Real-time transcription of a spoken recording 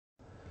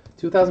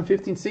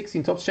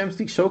2015-16 Topps Champions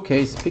League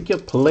Showcase. Pick your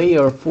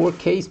player for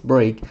case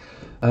break.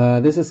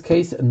 This is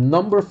case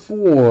number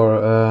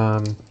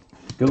 4.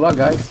 Good luck,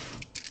 guys.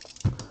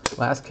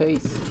 Last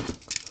case.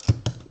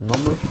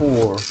 Number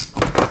 4.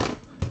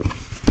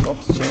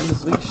 Topps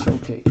Champions League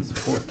Showcase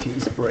for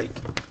case break.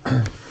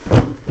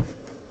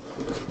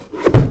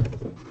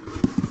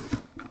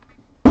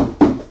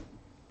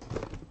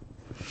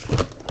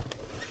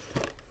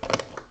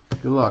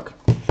 Good luck.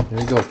 Here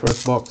we go.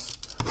 First box.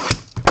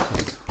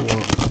 Case 4.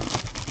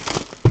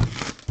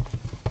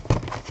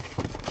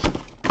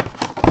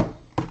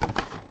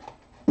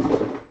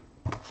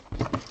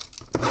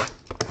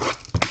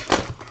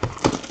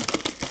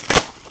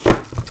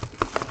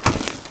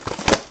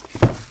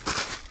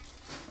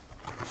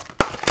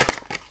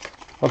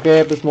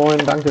 Okay, bis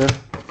morgen, danke.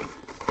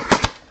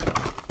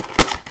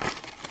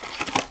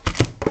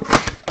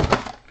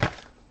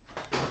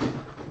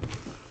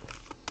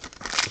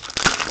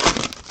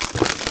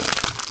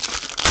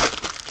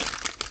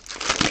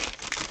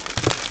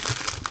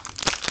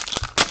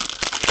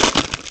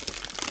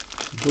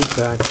 Good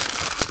pack.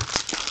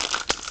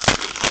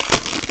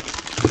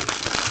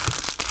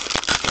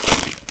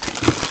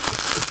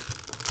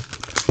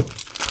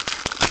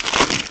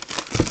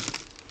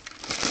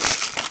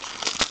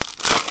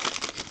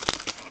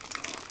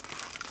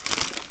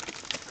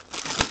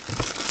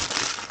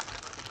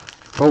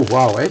 Oh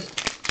wow, echt?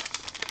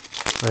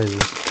 Crazy.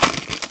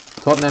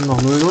 Tottenham noch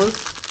 0-0?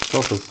 Ich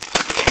hoffe es.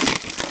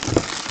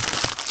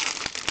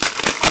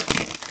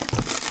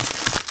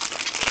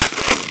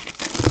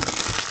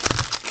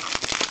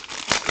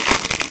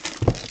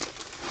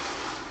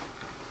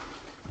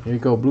 Here you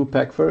go, blue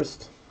pack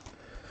first.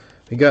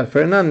 We got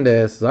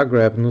Fernandez,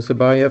 Zagreb,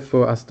 Nusabayev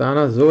for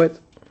Astana, Zoet,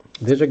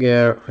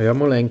 Dejaguer,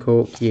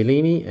 Yarmolenko,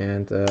 Chiellini,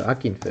 and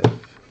Akinfeev.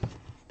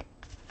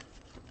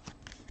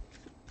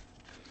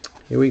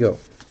 Here we go.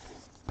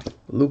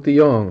 Luke de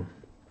Jong.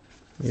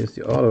 Here's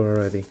the auto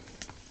already.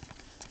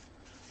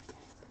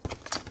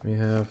 We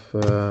have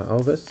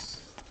Alves,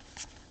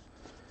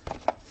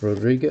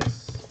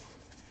 Rodriguez,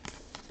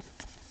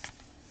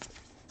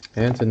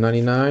 and to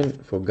 99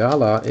 for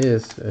Gala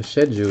is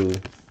Sheju.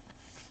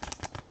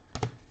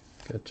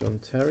 Got John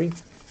Terry,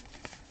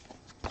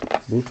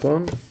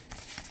 Buffon.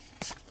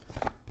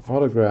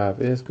 Autograph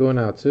is going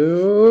out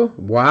to,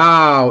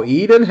 wow,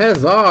 Eden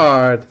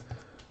Hazard.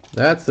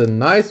 That's a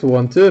nice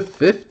one, to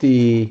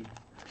 50.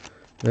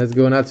 That's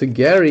going out to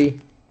Gary.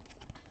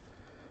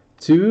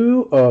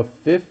 2 of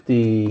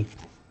 50.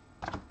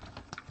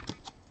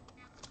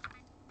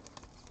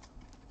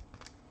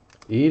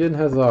 Eden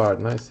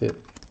Hazard, nice hit.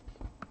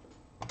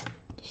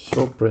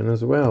 Short print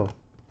as well.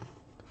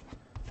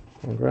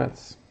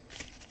 Congrats.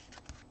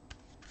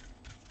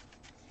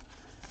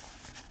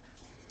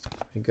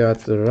 We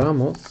got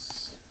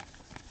Ramos.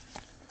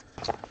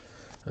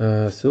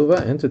 Silva,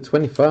 and to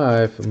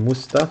 25,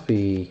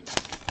 Mustafi.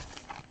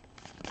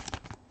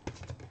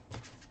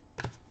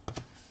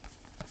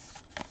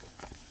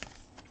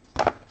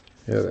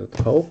 Here we got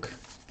Hulk.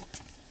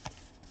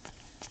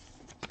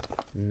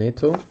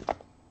 Neto.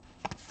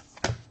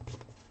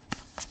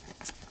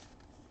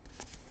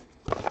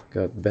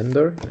 Got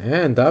Bender.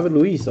 And David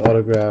Luiz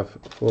autograph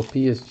for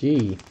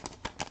PSG.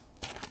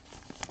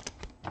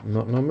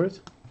 Not numbered.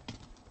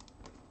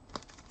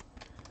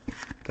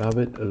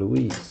 David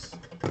Luiz.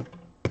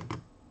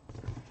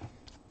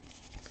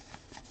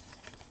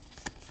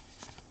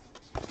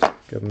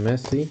 Got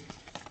Messi.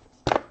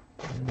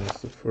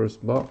 That's the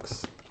first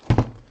box.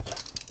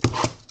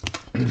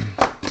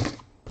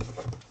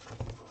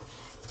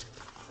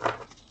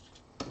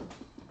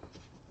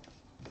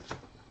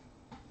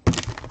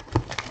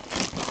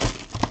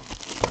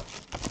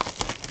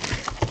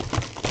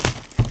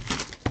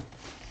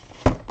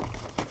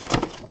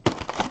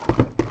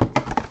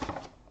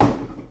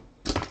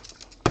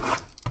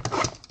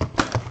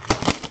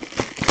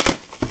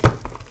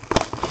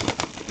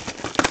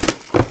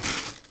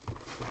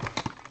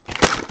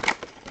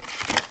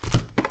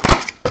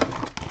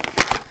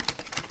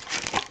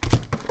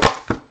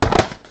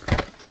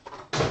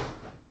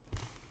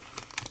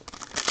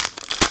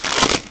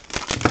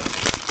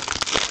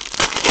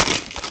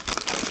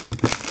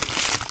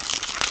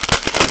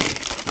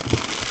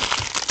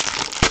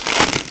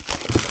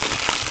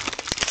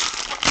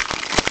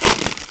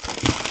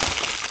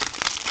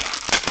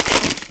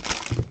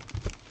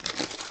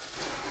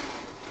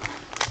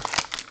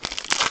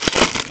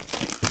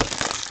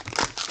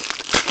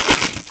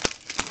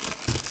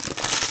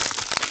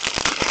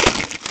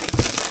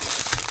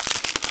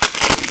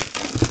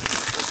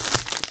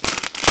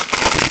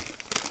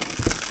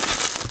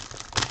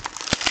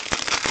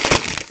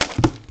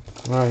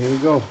 Alright, here we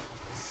go.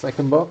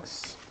 Second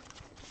box.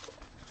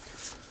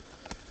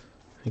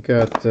 We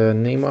got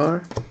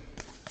Neymar,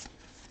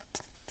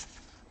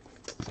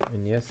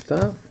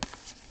 Iniesta,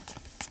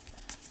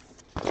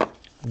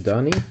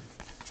 Dani,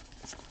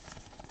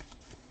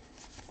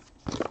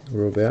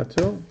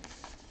 Roberto,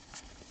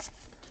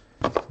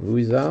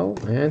 Luizao,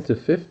 and to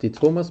 50,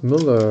 Thomas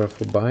Müller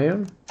for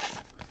Bayern,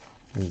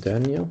 and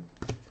Daniel.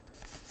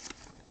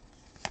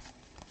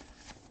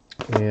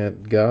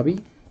 And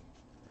Gabi.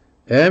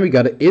 And we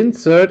got an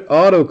insert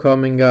auto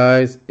coming,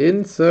 guys.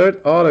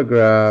 Insert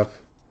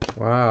autograph.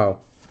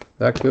 Wow.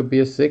 That could be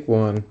a sick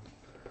one.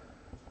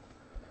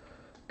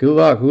 Good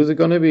luck. Who's it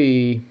going to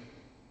be?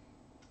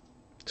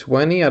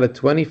 20 out of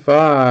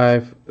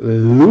 25.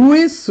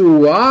 Luis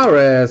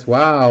Suarez.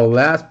 Wow.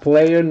 Last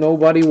player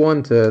nobody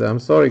wanted. I'm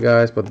sorry,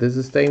 guys, but this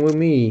is staying with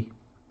me.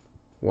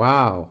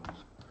 Wow.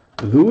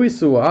 Luis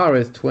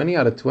Suarez, 20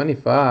 out of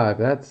 25.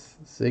 That's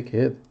a sick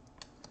hit.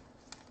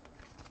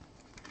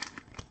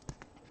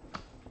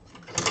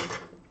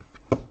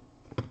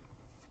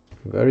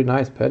 Very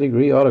nice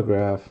pedigree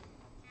autograph.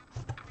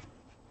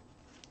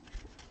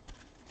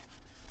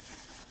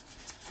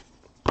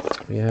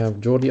 We have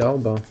Jordi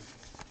Alba,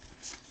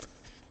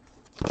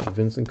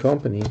 Vincent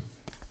Kompany.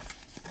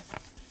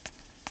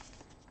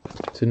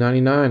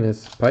 299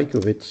 is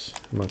Pajkovic,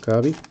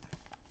 Maccabi.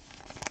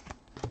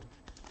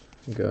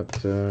 Got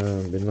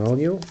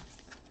Benaglio,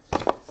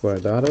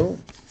 Guardado,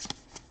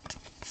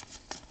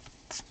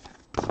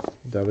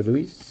 David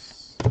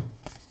Luiz.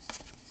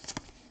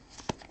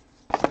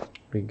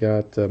 We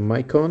got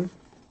Maicon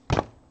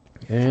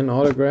and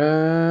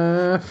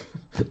autograph.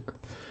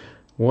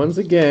 Once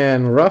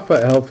again,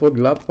 Rafael for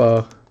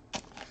Gladbach.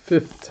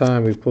 5th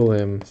time we pull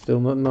him. Still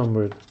not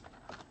numbered.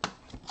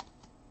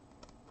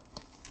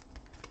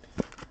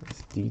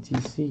 It's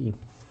DTC.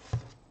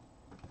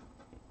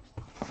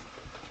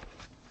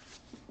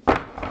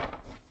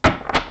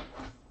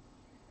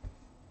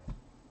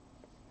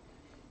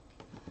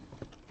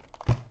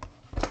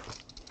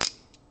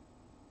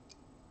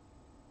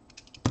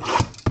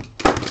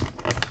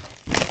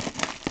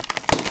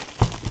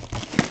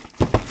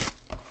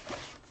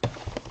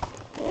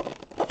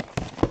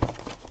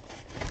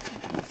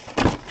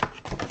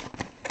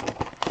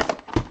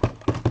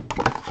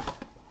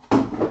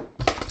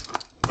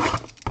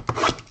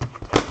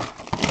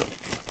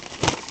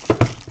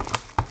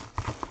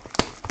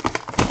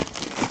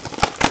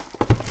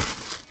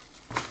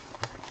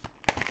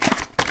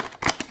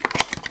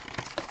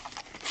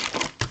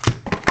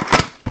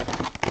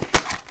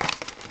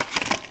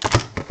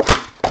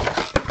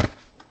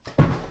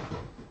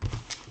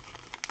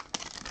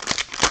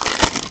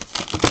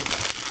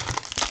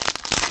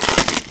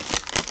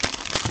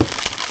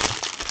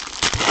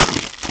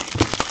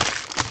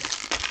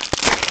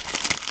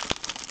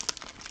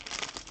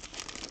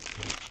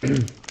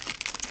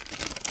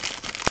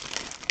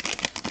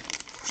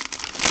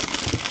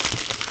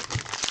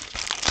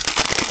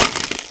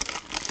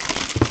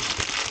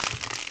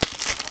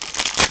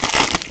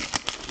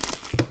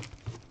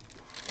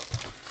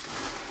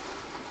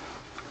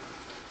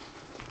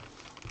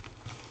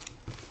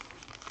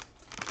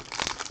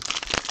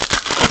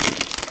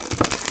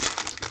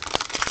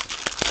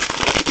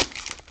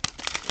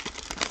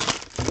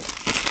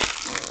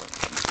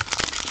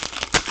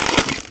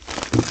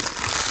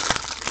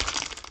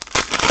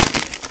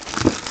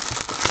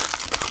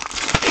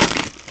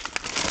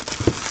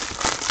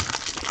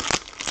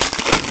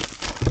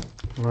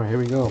 Alright, here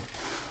we go.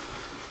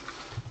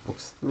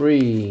 Box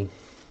 3.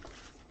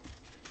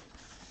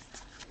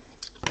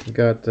 We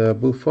got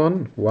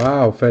Buffon.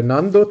 Wow,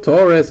 Fernando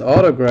Torres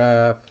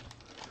autograph.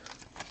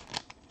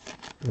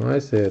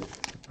 Nice hit.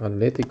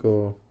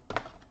 Atletico.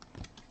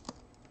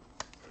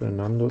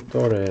 Fernando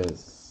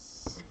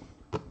Torres.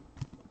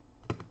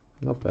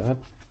 Not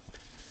bad.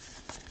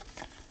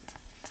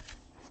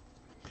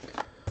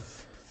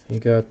 You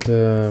got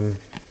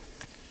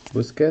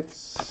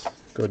Busquets.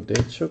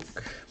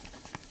 Gordechuk.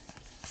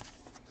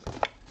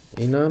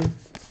 Inan,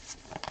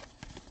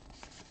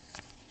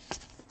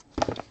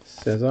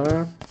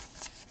 Cesar,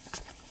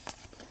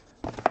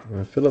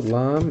 Philip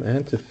Lahm,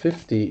 and to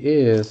 50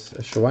 is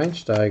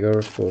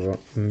Schweinsteiger for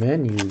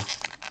Man U.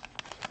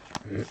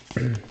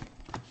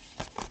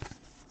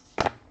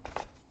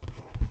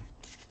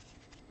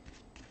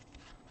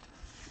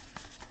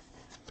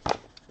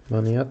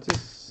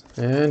 Maniatis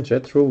and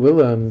Jethro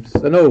Willems.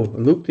 No,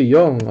 Luke de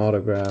Jong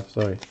autograph.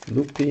 Sorry,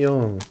 Luke de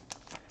Jong.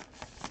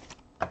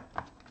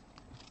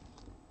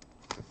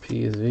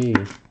 PSV.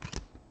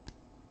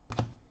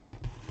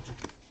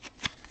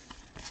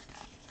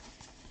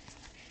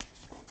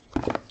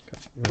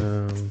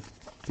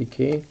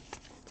 Piqué,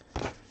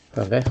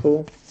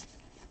 Parejo,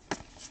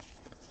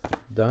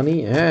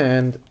 Dani,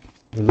 and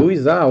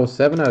Luizao,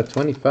 7 out of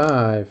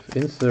 25.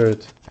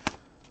 Insert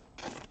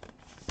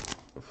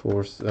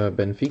for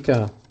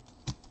Benfica.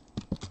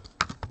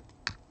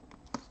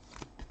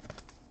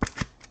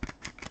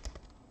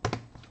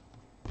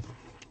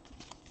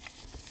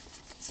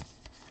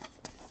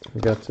 We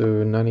got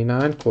to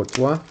 99,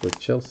 Courtois for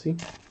Chelsea.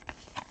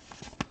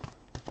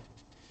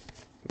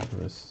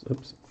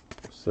 Oops,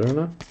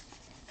 Serna.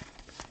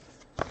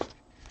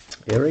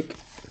 Eric,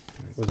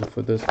 was it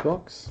for this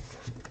box?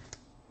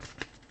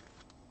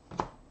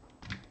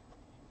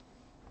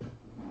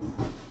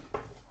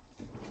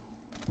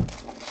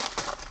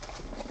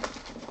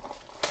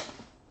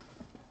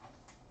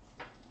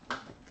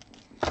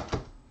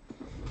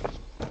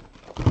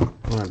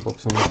 Alright,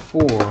 box number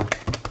 4.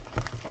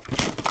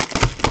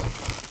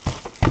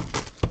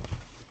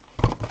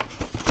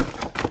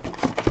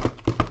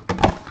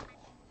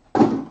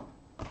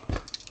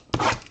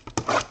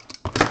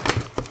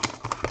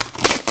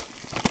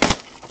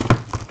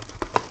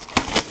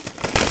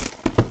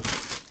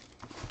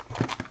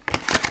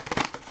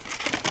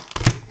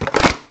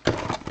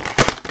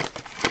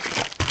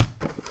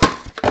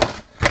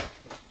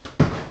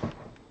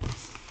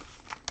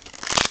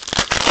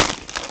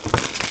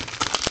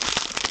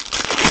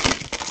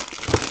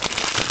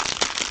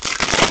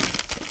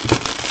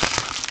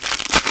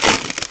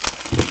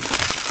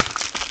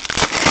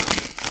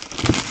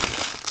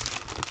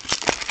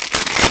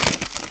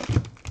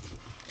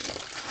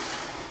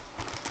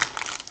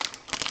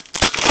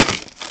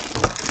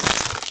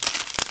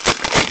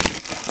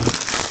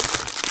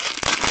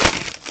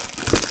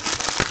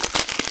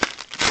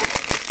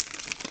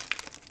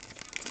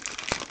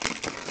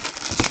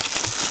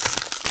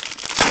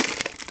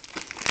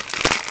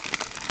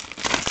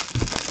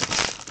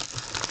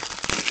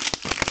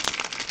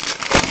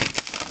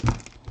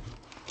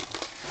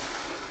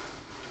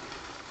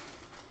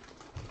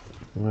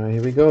 Alright,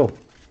 here we go.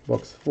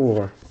 Box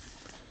 4.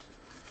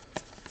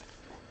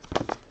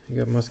 You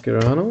got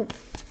Mascherano.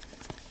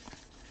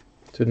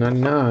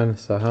 299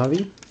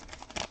 Sahavi.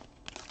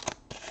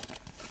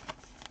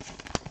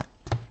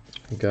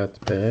 You got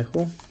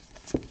Perejo.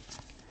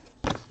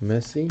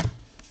 Messi.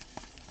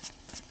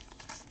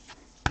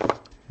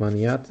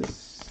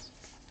 Maniatis.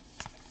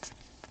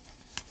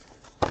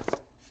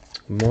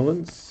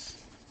 Mullins.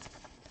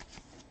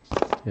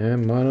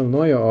 And Manuel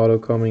Neuer auto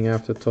coming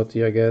after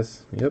Totti, I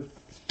guess. Yep.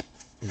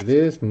 It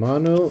is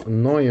Manuel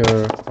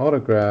Neuer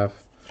autograph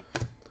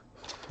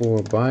for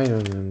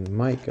Bayern and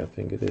Mike, I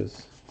think it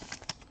is.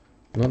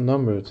 Not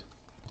numbered.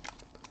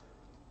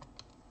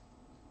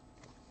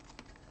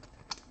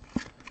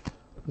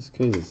 This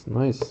case is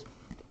nice.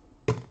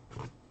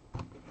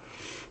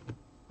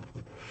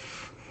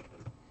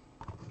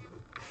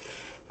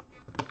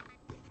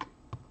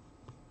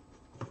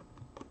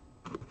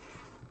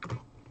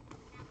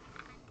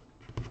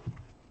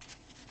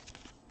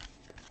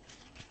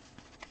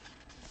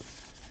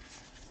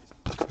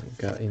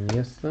 Got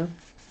Iniesta,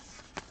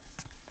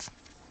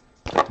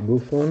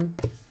 Buffon,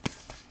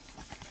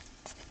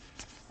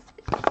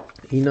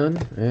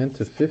 Inan, and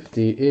to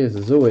 50 is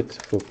Zoet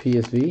for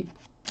PSV.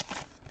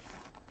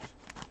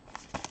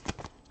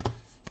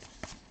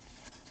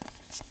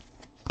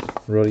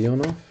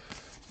 Rodionov,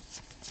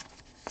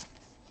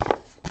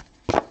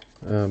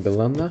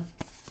 Belanda,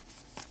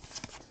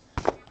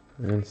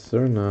 and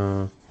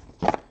Cerna.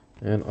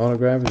 And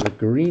autograph is a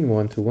green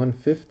one to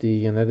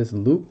 150, and that is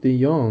Luke de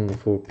Jong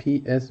for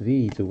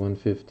PSV to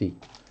 150.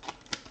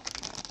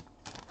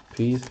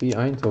 PSV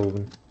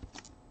Eindhoven.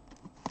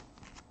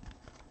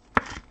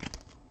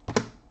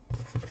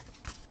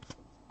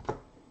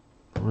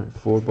 Alright,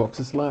 4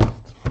 boxes left.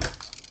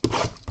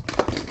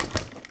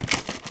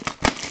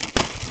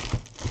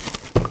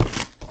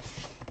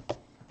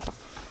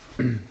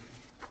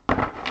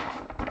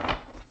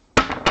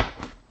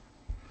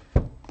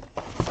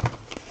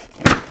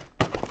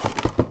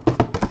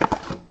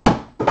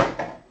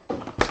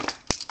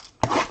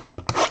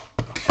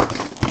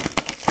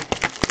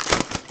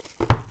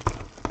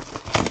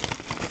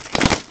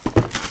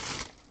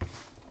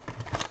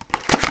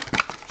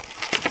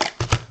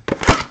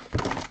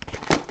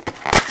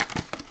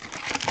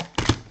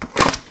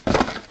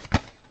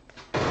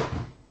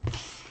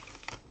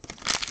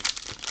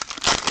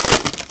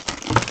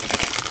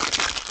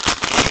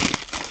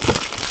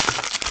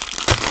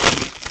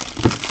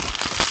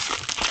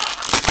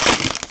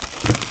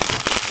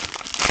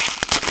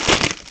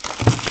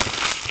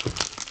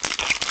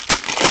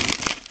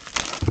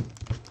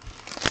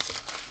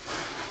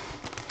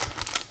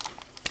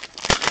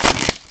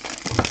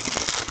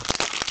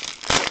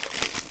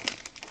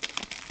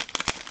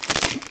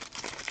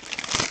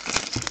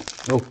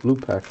 Oh, blue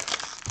pack.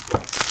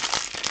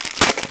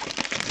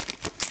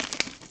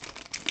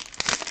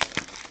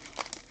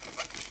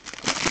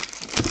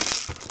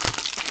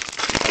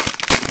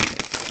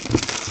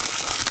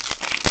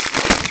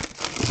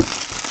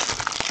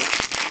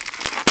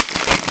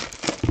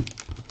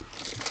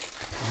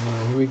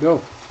 Here we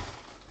go.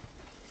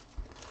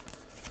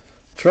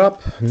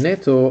 Trapp,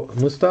 Neto,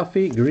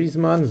 Mustafi,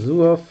 Griezmann,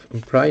 Zuov,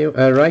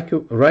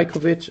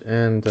 Rajkovic,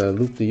 and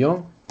Luke de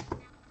Jong.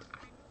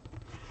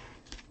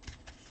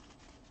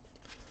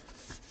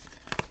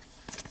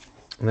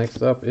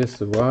 Next up is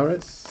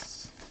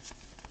Suarez.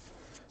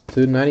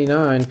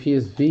 299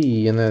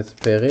 PSV, and that's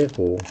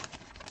Perejo.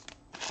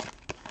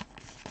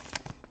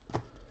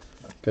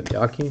 Got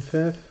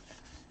Akinfev.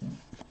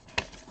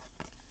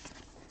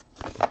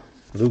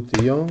 Luke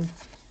de Jong.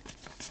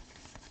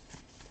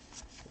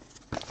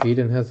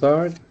 Eden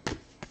Hazard.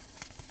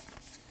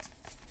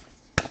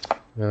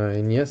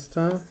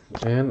 Iniesta.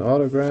 And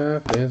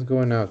autograph is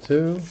going out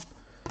to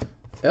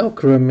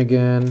Elkrim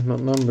again, not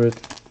numbered.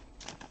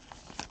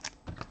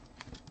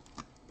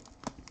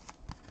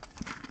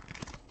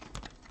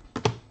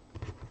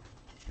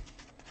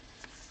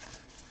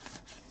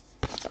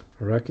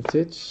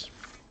 Rakitic,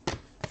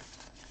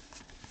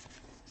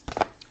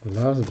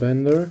 Lars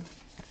Bender,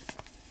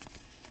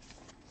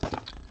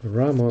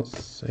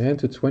 Ramos, and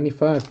to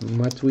 25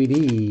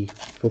 Matuidi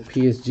for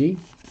PSG.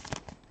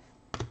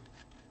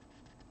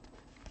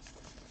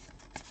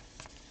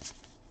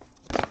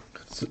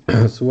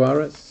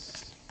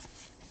 Suarez,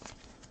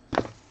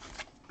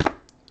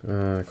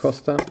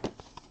 Costa,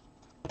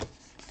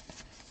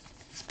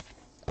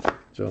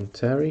 John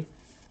Terry,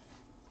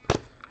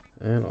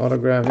 and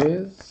autograph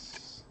is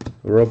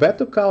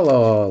Roberto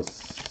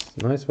Carlos.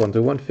 Nice one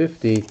to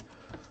 150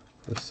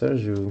 for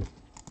Sergio.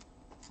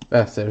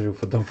 Sergio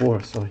for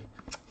Tavor, sorry.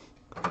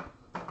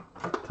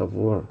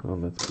 Tavor. Oh,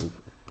 let's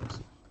move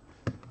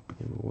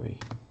him away.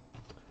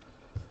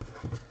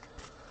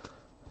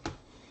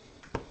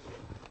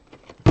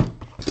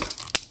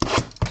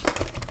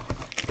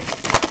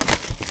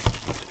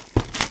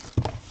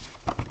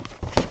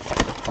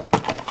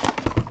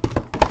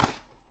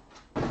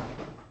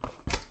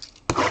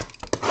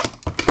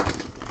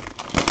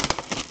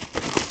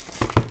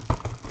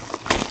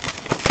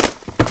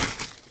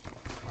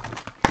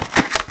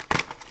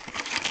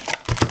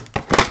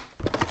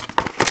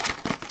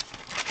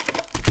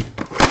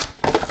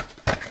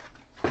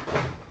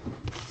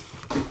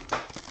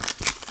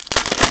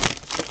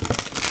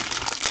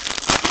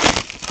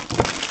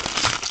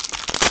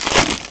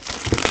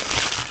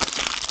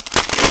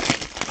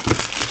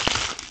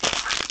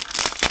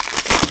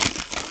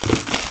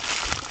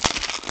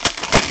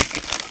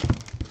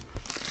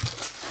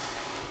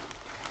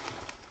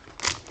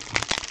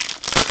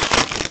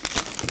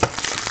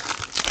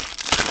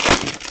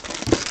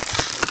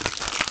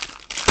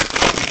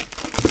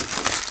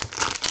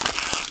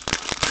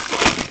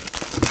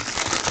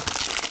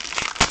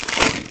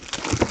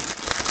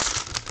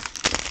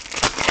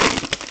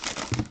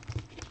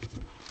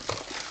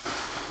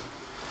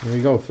 Here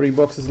we go, 3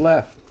 boxes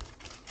left.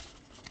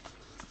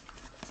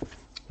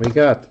 We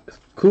got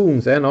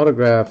Coombs, and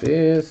autograph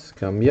is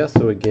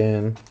Cambiaso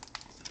again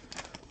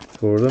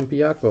for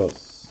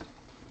Olympiacos.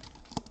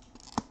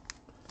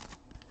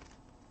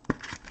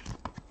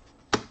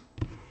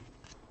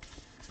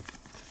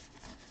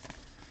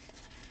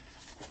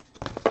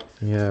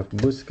 We have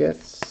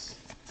Busquets,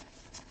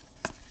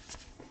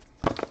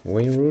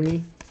 Wayne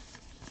Rooney,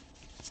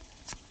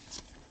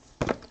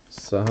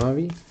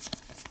 Sahavi,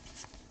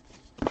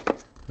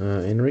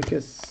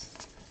 Enriquez,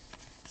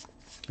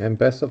 and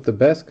best of the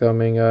best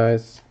coming,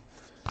 guys.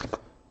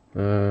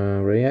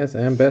 Reyes,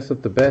 and best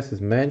of the best is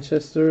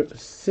Manchester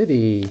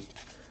City,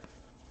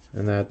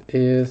 and that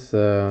is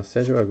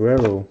Sergio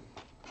Aguero.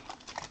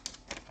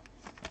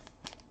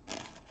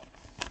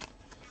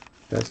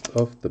 Best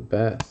of the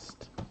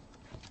best.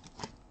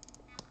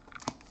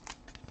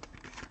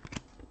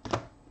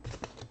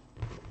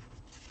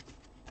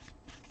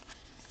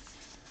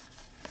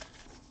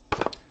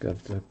 Got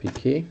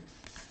PK.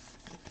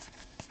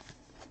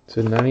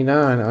 To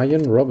 99,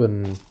 Iron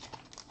Robin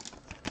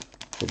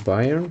for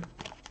Bayern.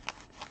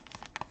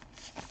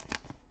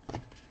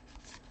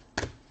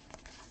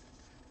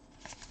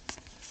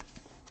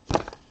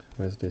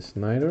 Wesley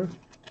Snyder.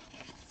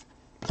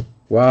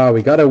 Wow,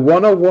 we got a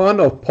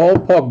 101 of Paul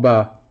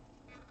Pogba.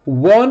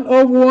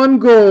 101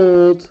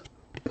 gold,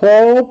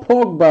 Paul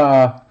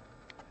Pogba.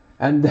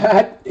 And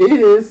that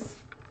is,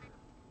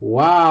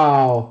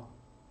 wow.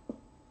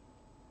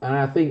 And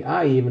I think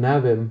I even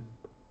have him,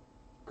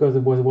 because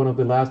it was one of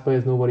the last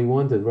players nobody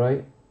wanted,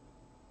 right?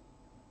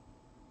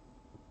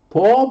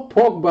 Paul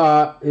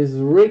Pogba is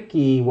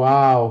Ricky.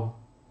 Wow.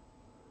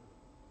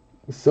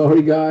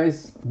 Sorry,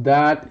 guys.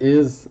 That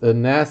is a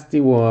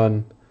nasty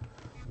one.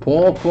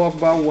 Paul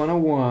Pogba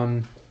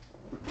 101.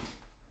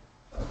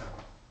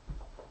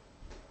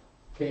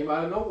 Came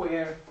out of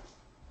nowhere.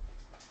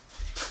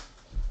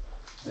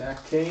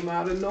 That came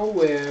out of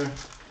nowhere.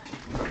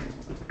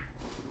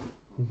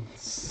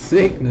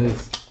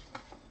 Sickness.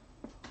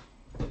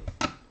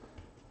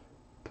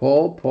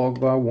 Paul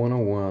Pogba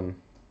 101.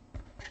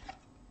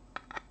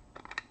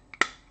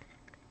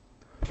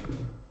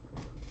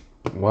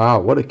 Wow,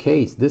 what a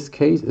case. This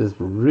case is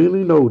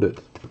really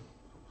loaded.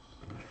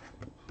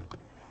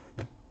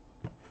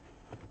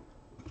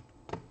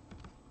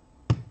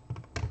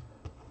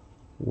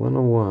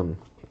 #101.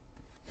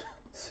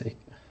 Sick.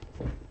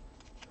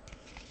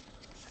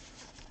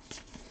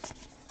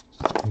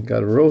 We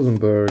got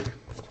Rosenberg.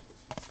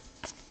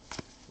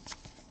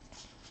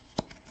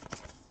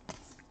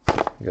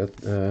 Got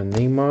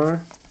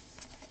Neymar,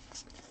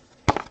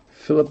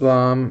 Philip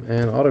Lahm,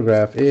 and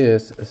autograph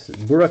is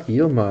Burak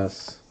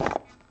Yilmaz.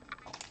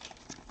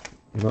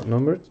 Not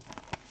numbered.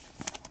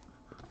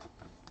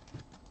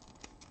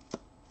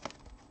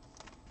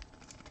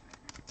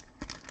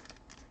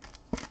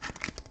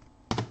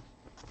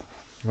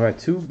 All right,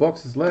 2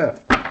 boxes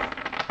left.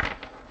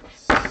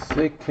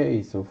 Sick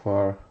case so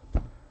far.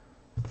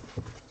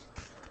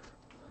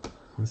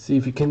 Let's see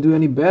if we can do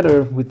any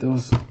better with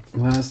those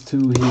last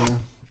 2 here.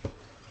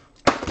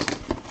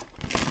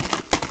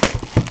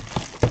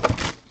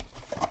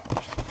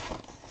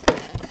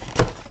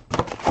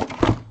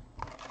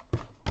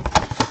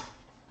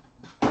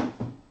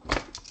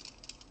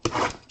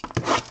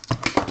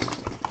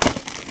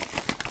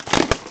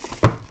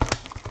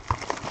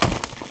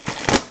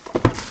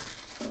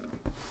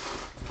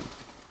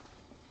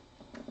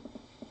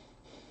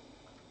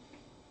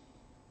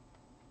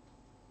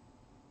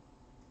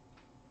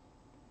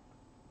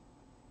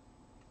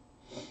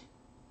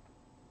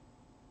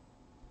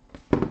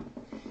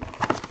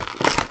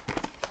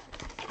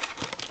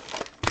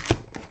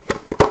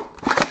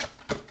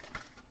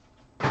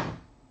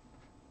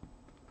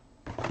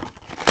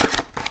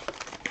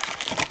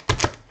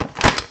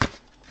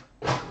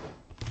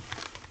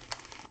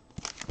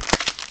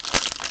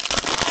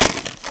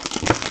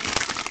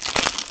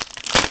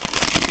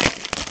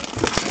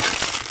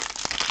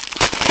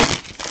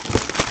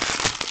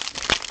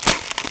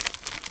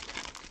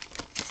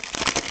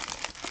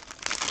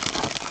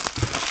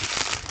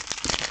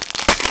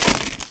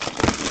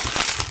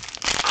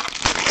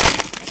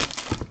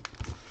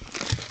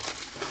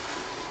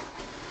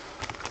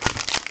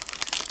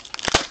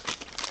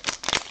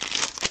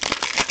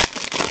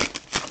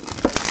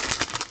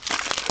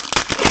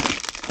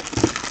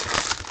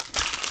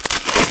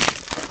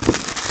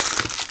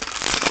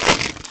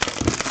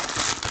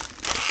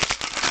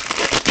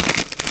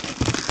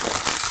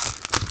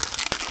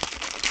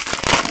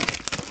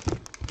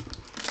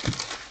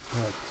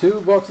 Alright,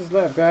 2 boxes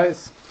left,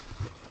 guys.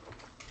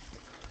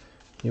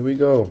 Here we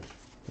go.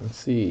 Let's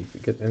see if we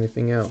get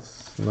anything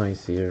else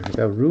nice here. We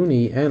got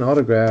Rooney and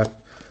autograph,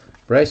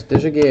 Bryce de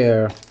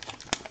Jaguar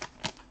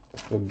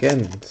for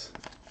Ghent.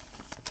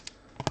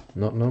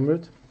 Not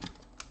numbered.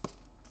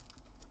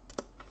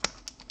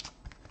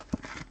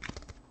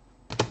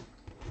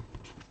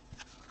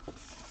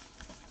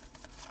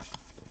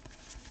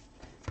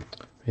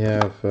 We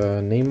have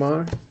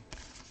Neymar,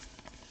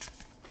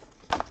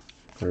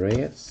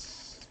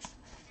 Reyes,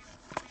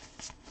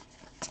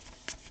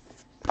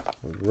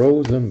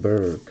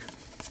 Rosenberg.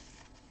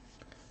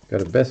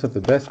 Got a best of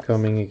the best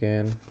coming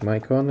again.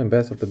 Maicon, and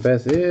best of the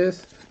best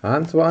is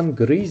Antoine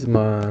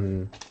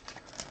Griezmann.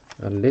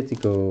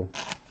 Atletico.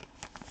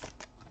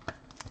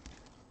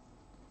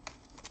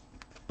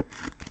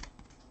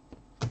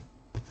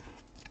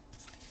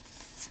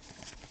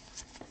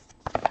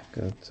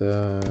 Got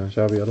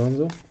Xabi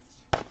Alonso.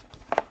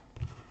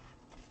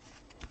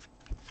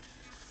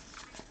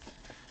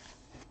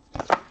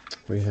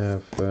 We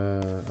have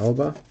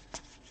Alba.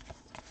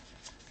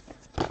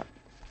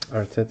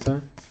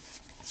 Arteta.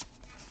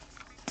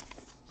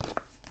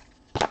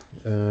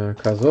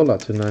 Cazorla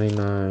to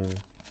 99.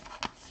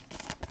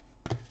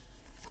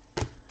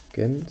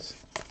 Gens.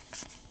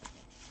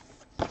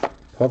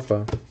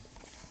 Pogba.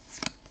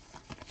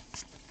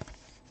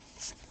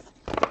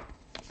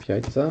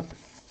 Piazza.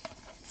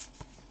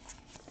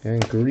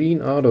 And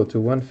green auto to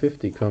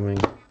 150 coming.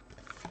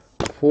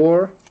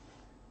 For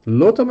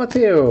Lothar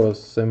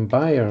Matthäus and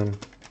Bayern.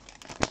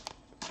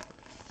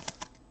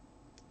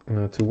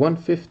 To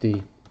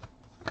 150.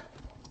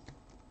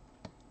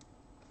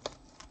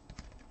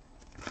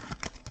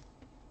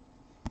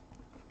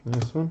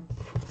 Nice one.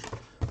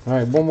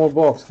 Alright, one more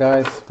box,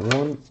 guys.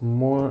 One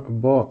more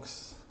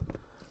box.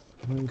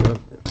 We got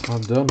all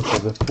done for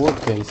the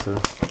 4-caser.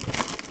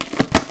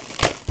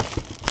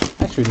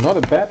 Actually, not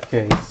a bad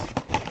case.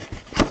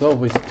 It's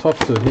always tough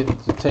to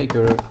take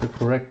the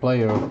correct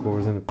player, of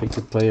course, in a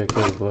picture player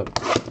case, but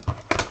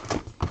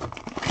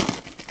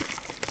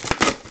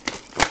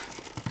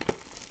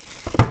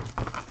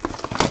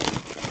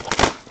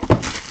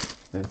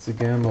that's a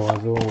gamble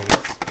as always.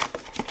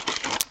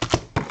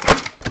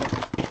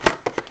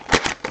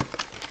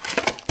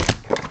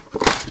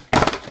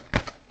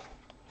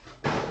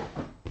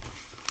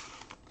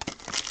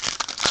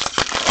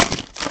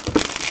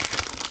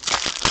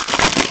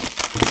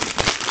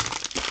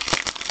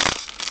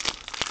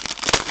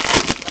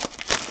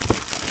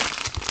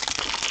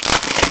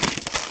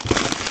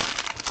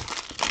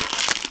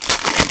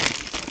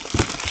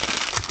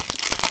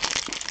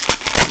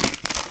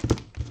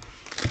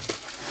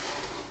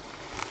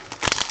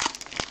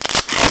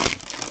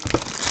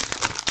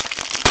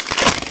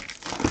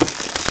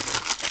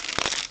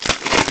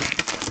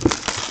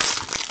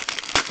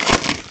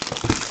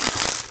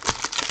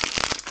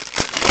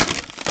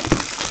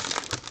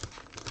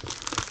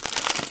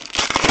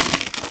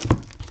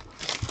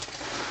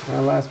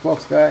 Last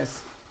box,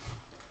 guys.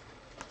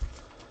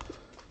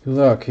 Good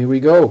luck. Here we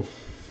go.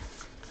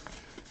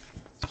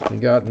 We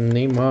got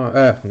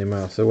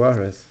Neymar,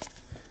 Suarez,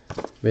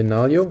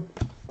 Vinaldo.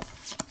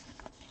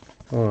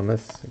 Hold on,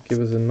 let's give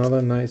us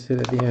another nice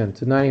hit at the end.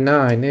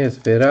 299 is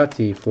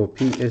Verratti for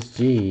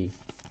PSG.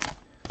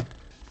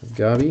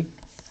 Gavi,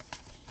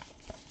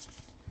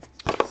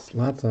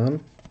 Zlatan,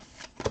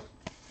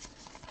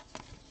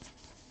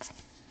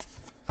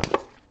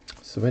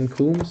 Sven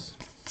Coombs.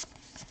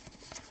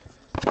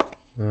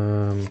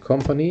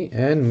 Company,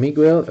 and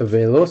Miguel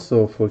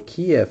Veloso for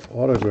Kiev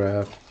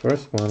autograph.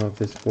 First one of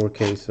this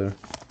 4-caser,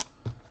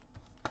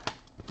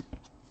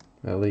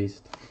 at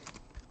least.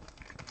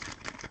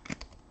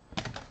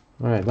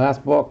 Alright,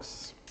 last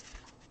box.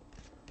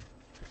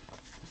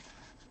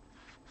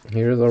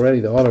 Here's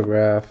already the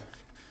autograph.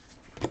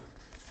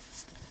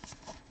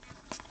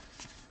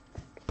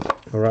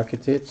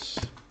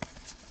 Rakitic,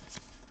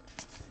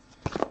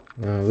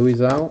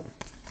 Luizao,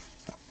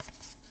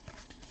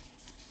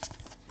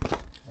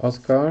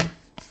 Oscar,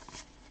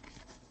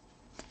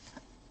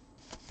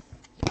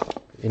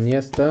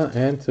 Iniesta,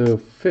 and to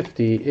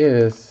 50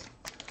 is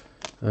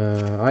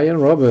Ian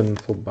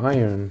Robben for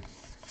Bayern.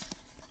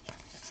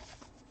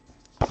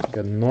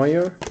 Got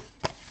Neuer.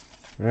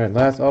 Alright,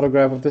 last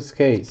autograph of this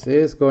case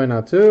is going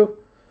out to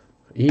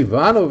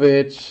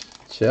Ivanovic,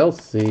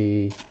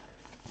 Chelsea.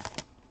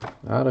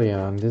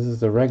 Adrian, this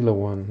is the regular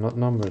one, not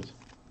numbered.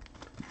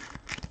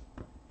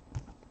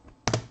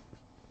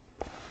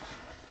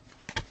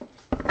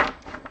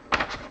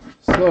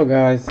 So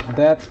guys,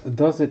 that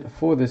does it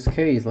for this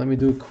case. Let me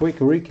do a quick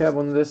recap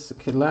on this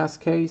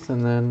last case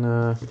and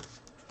then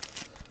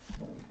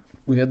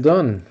we are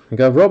done. We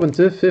got Robben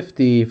to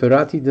 50,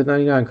 Verratti to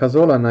 99,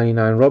 Cazorla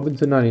 99, Robben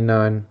to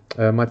 99,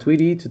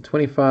 Matuidi to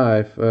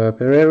 25,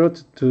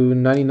 Pereiro to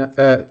 99,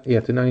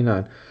 to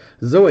 99,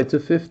 Zoe to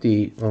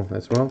 50, oh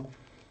that's wrong,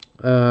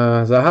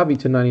 Zahavi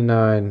to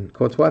 99,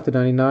 Courtois to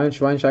 99,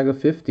 Schweinsteiger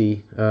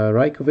 50,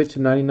 Rajkovic to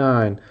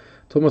 99,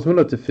 Thomas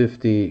Müller to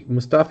 50,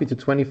 Mustafi to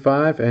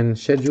 25, and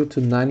Schedule to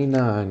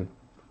 99.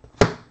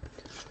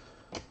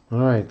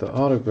 Alright, the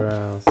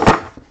autographs.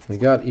 We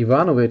got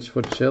Ivanovic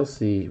for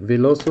Chelsea,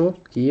 Veloso,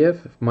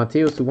 Kiev,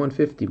 Matthäus to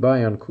 150,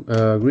 Bayern,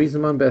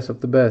 Griezmann, best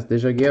of the best,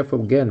 Dejaguer for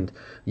Ghent,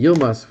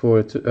 Yilmaz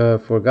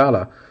for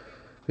Gala.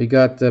 We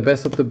got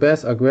best of the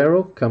best,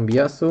 Aguero,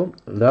 Cambiaso,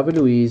 David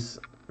Luiz,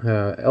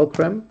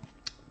 Elkrem,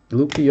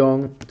 Luke de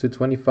Jong to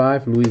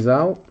 25,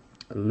 Luizao,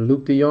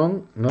 Luke de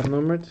Jong, not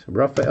numbered,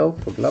 Rafael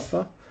for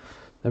Gladbach.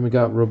 Then we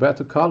got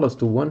Roberto Carlos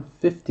to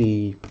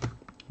 150.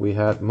 We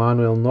had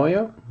Manuel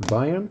Neuer,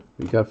 Bayern.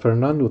 We got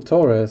Fernando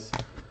Torres,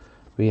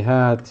 We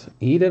had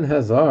Eden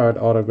Hazard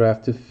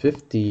autograph to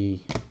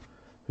 50.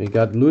 We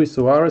got Luis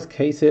Suarez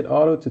case hit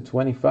auto to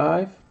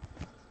 25.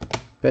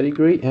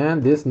 Pedigree,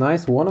 and this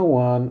nice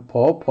 101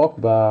 Paul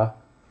Pogba.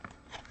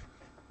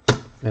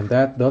 And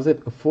that does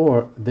it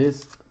for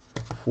this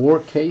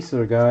 4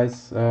 CASER,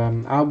 guys.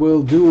 I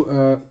will do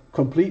a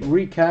complete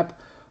recap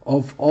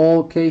of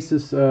all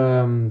cases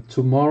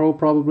tomorrow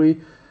probably.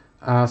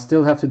 I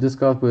still have to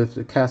discuss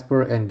with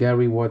Casper and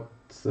Gary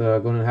what's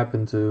going to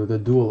happen to the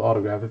dual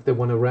autograph, if they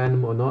want to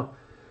random or not.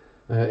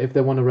 If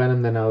they want to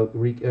random, then I'll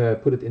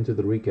put it into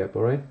the recap,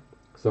 alright?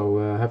 So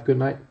have a good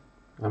night.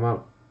 I'm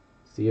out.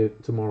 See you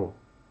tomorrow.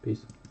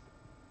 Peace.